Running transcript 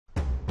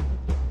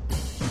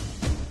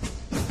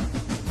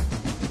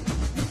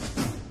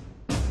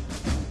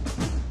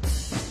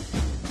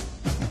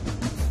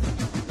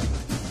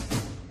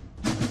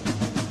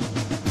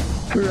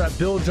We're at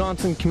Bill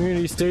Johnson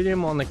Community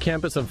Stadium on the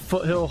campus of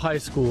Foothill High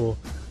School,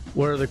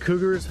 where the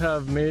Cougars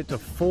have made it to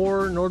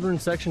 4 Northern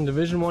Section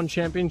Division I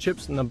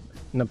championships in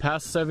the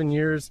past 7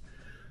 years.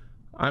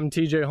 I'm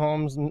TJ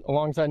Holmes, and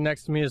alongside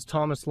next to me is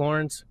Thomas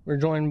Lawrence. We're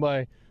joined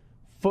by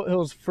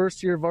Foothill's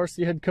first-year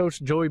varsity head coach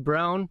Joey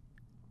Brown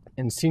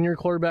and senior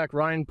quarterback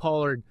Ryan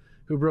Pollard,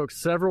 who broke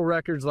several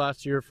records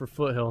last year for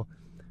Foothill.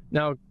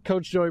 Now,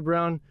 Coach Joey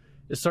Brown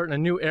is starting a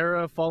new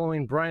era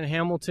following Brian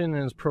Hamilton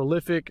and his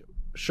prolific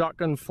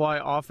shotgun fly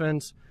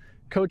offense.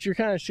 Coach, you're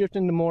kind of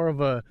shifting to more of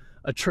a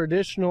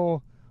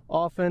traditional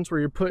offense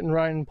where you're putting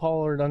Ryan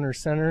Pollard under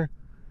center.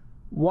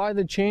 Why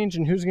the change,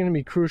 and who's going to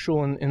be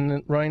crucial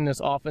in running this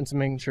offense and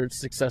making sure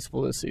it's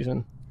successful this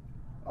season?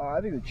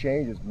 I think the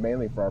change is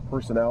mainly for our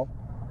personnel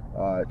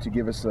to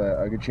give us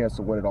a good chance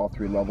to win at all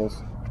 3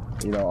 levels.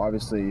 You know,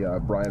 obviously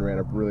Brian ran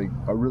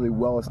a really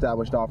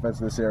well-established offense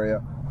in this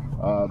area,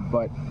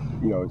 but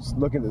you know,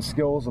 looking at the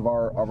skills of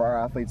our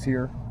athletes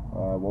here,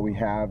 what we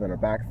have in our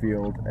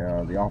backfield,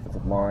 the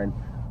offensive line,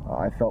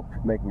 I felt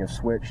making a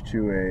switch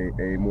to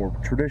a more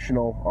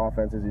traditional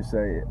offense, as you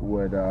say,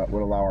 would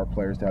allow our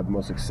players to have the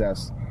most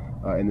success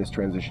in this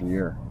transition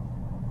year.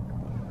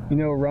 You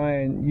know,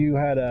 Ryan, you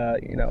had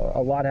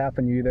a lot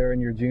happen to you there in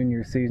your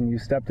junior season. You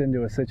stepped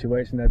into a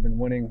situation that had been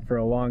winning for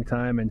a long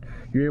time, and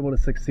you're able to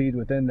succeed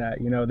within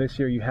that. You know, this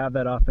year you have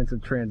that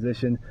offensive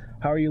transition.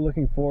 How are you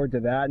looking forward to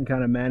that and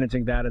kind of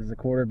managing that as a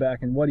quarterback?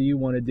 And what do you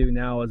want to do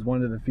now as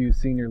one of the few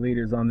senior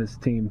leaders on this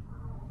team?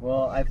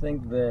 Well, I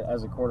think that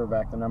as a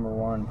quarterback, the number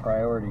one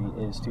priority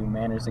is to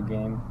manage the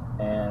game,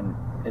 and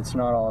it's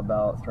not all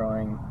about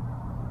throwing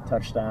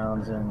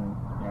touchdowns and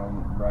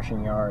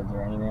rushing yards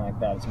or anything like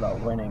that. It's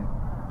about winning.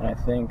 And I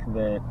think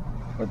that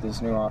with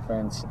this new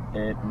offense,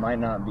 it might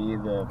not be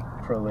the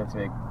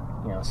prolific,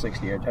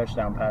 60-yard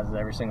touchdown passes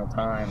every single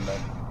time, but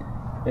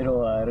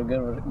it'll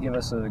give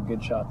us a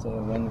good shot to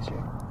win this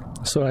year.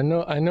 So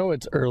I know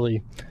it's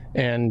early,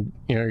 and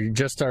you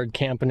just started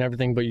camp and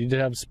everything, but you did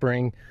have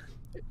spring,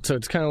 so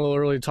it's kind of a little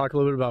early to talk a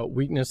little bit about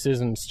weaknesses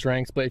and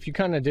strengths. But if you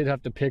kind of did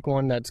have to pick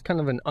one that's kind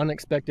of an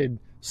unexpected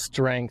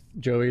strength,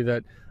 Joey,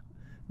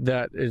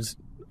 that is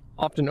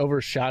often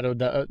overshadowed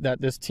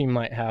that this team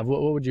might have,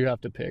 what would you have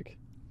to pick?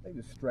 I think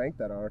the strength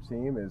that on our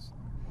team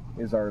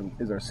is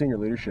our senior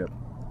leadership.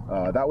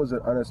 That was an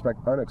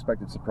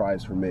unexpected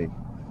surprise for me.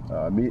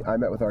 I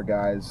met with our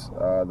guys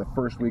the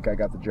first week I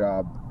got the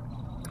job.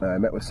 I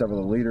met with several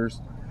of the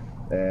leaders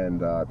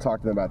and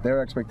talked to them about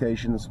their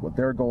expectations, what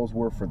their goals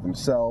were for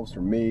themselves,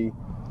 for me,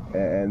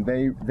 and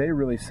they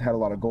really had a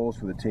lot of goals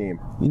for the team.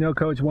 You know,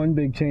 Coach, one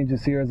big change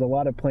this year is a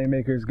lot of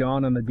playmakers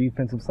gone on the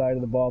defensive side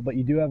of the ball, but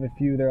you do have a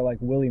few there like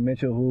Willie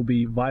Mitchell who will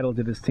be vital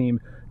to this team.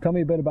 Tell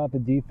me a bit about the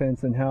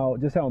defense and how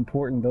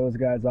important those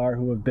guys are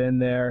who have been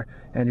there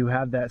and who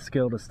have that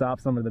skill to stop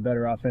some of the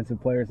better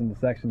offensive players in the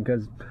section,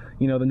 because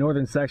the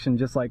Northern Section,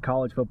 just like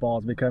college football,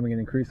 is becoming an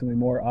increasingly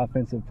more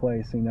offensive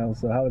place.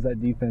 So how is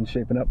that defense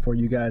shaping up for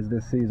you guys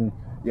this season?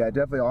 Yeah,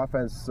 definitely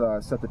offense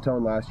set the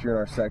tone last year in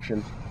our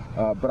section.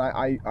 But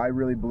I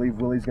really believe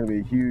Willie's going to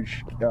be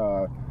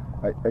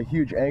a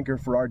huge anchor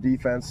for our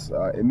defense,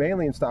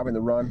 mainly in stopping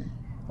the run.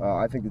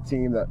 I think the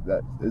team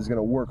that is going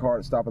to work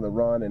hard at stopping the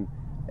run and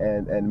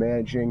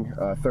managing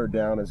third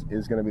down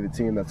is going to be the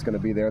team that's going to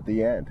be there at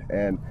the end.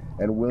 And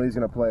Willie's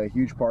going to play a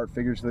huge part,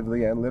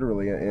 figuratively and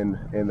literally,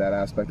 in that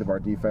aspect of our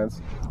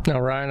defense. Now,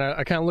 Ryan,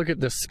 I kind of look at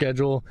the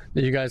schedule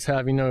that you guys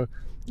have.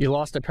 You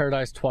lost to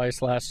Paradise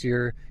twice last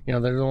year. They're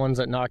the ones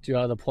that knocked you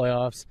out of the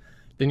playoffs.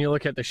 Then you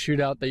look at the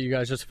shootout that you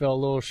guys just fell a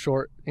little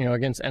short,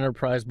 against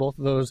Enterprise. Both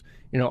of those,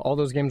 all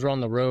those games were on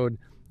the road.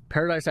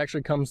 Paradise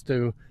actually comes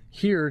to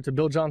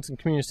Bill Johnson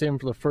Community Stadium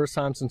for the first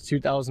time since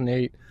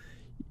 2008.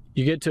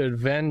 You get to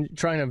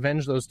try and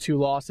avenge those 2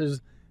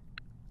 losses,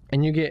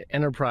 and you get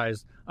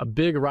Enterprise, a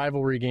big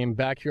rivalry game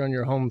back here on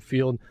your home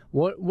field.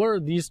 What are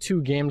these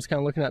 2 games, kind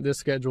of looking at this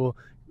schedule,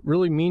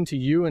 really mean to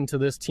you and to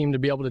this team to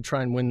be able to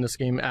try and win this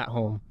game at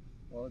home?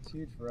 Well, it's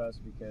huge for us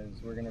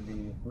because we're going to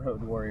be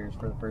road warriors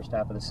for the first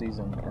half of the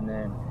season, and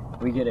then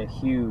we get a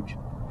huge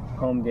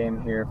home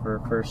game here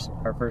for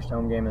our first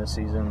home game of the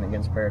season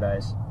against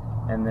Paradise,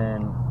 and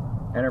then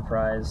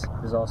Enterprise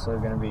is also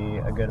going to be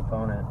a good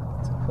opponent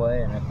to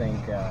play, and I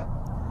think that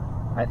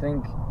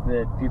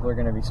people are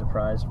going to be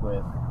surprised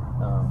with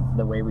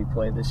the way we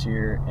play this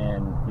year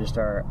and just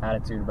our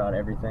attitude about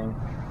everything,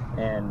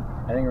 and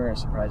I think we're going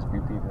to surprise a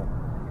few people.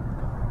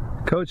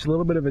 Coach, a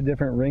little bit of a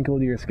different wrinkle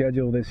to your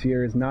schedule this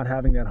year is not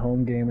having that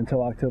home game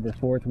until October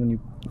 4th when you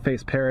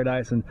face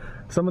Paradise, and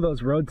some of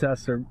those road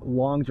tests are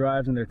long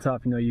drives and they're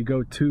tough. You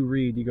go to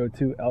Reed, you go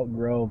to Elk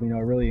Grove,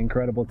 a really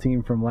incredible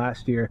team from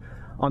last year.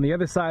 On the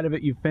other side of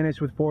it, you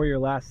finished with 4 of your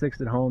last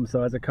 6 at home.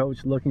 So as a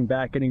coach, looking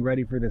back, getting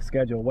ready for this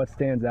schedule, what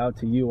stands out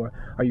to you? Or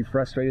are you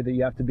frustrated that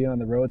you have to be on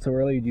the road so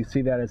early? Do you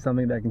see that as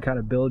something that can kind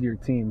of build your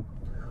team?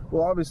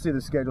 Well, obviously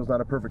the schedule's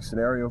not a perfect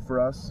scenario for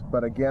us,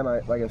 but again,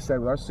 like I said,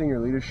 with our senior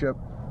leadership,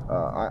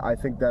 I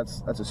think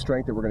that's a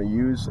strength that we're going to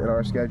use in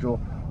our schedule.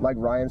 Like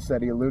Ryan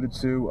said, he alluded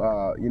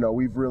to, you know,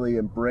 we've really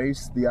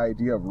embraced the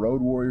idea of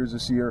road warriors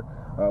this year.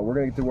 We're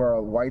going to get to wear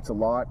our whites a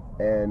lot,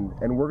 and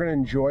we're going to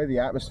enjoy the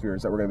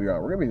atmospheres that we're going to be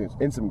on. We're going to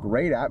be in some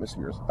great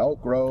atmospheres.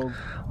 Elk Grove.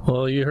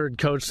 Well, you heard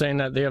Coach saying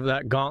that they have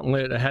that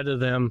gauntlet ahead of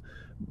them.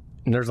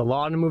 And there's a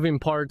lot of moving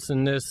parts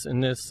in this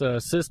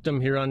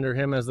system here under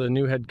him as the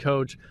new head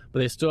coach, but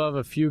they still have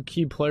a few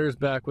key players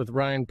back with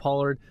Ryan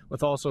Pollard,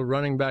 with also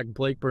running back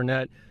Blake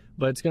Burnett.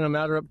 But it's going to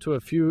matter up to a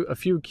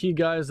few key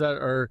guys that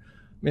are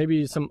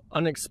maybe some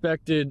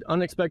unexpected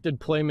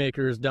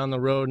playmakers down the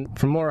road.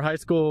 For more high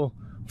school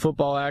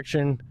football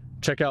action,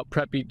 check out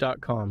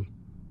prepbeat.com.